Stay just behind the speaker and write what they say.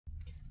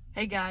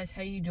Hey guys,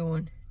 how you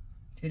doing?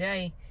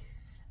 Today,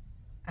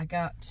 I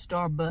got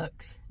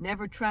Starbucks.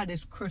 Never tried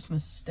this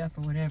Christmas stuff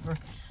or whatever,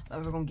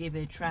 but we're gonna give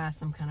it a try,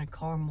 some kind of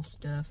caramel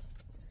stuff.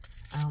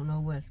 I don't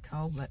know what it's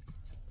called, but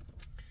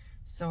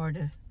sorry,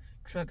 the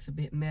truck's a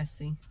bit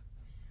messy.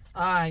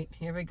 Alright,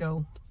 here we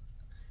go.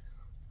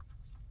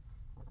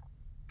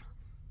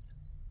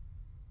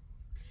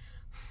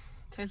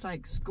 Tastes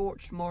like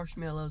scorched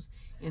marshmallows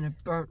in a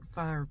burnt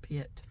fire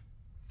pit.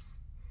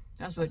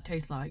 That's what it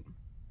tastes like.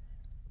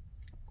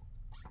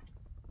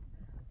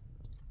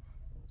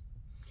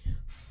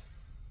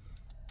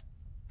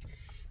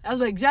 That's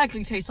what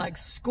exactly tastes like,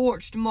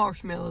 scorched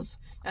marshmallows.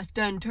 That's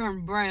done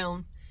turned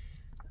brown.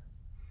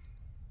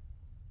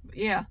 But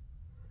yeah,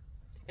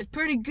 it's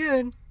pretty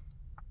good.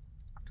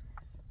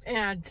 And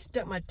I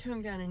stuck my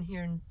tongue down in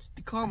here, and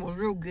the caramel's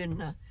real good, and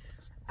the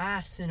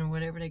icing or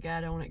whatever they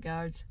got on it,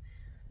 guys.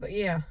 But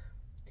yeah,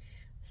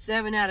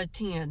 7 out of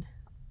 10.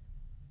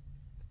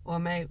 Or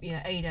maybe,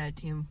 yeah, 8 out of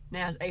 10.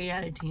 Now it's 8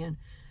 out of 10.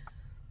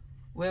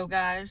 Well,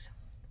 guys,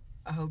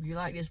 I hope you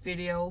like this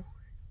video.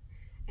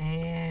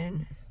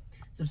 And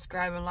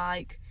subscribe and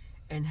like.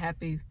 And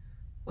happy,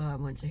 well, I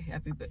wouldn't say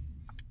happy, but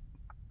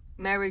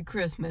Merry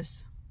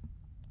Christmas.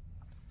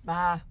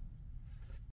 Bye.